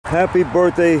Happy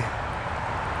birthday,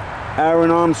 AARON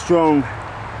Armstrong.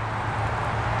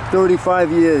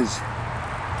 35 years.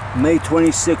 May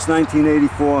 26,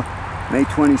 1984. May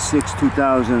 26,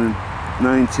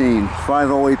 2019.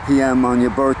 5:08 p.m. on your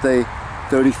birthday.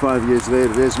 35 years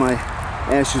later. There's my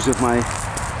ashes of my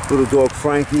little dog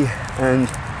Frankie and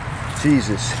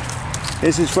Jesus.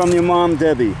 This is from your mom,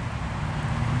 Debbie.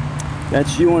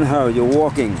 That's you and her. You're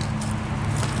walking.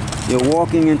 You're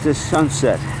walking into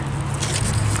sunset.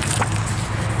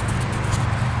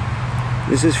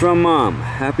 This is from Mom.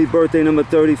 Happy birthday number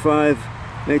 35,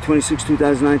 May 26,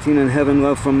 2019, and heaven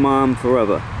love from Mom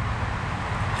forever.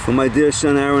 For my dear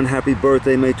son Aaron, happy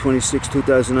birthday, May 26,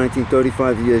 2019,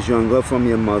 35 years young. Love from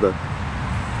your mother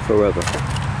forever.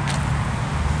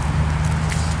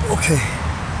 Okay.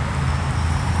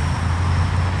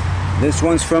 This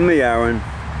one's from me, Aaron.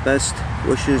 Best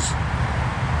wishes.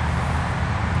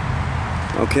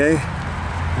 Okay.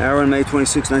 Aaron, May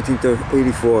 26,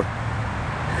 1984.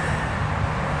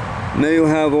 May you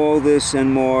have all this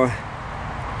and more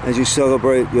as you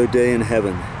celebrate your day in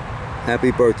heaven.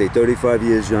 Happy birthday, 35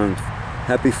 years young.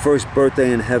 Happy first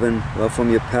birthday in heaven. Love from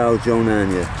your pal, JOE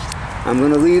NANIA. I'm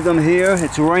gonna leave them here.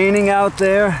 It's raining out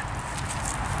there,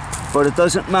 but it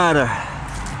doesn't matter.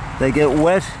 They get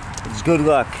wet, it's good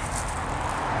luck.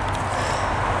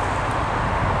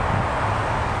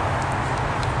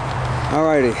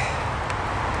 Alrighty.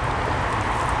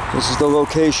 This is the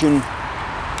location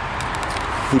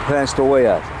he passed away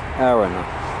at, Aaron,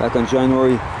 back on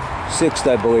January 6th,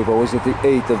 I believe, or was it the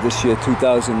 8th of this year,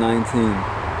 2019.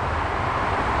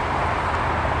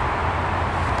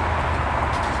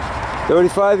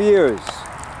 35 years.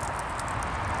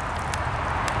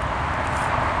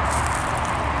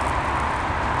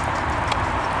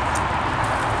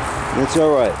 It's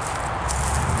all right.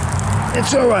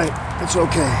 It's all right. It's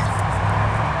okay.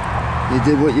 You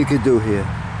did what you could do here.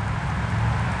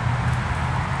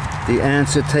 The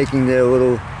ants are taking their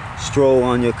little stroll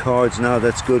on your cards now.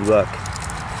 That's good luck.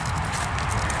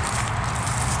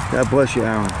 God bless you,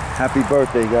 Aaron. Happy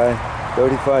birthday, guy.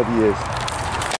 35 years.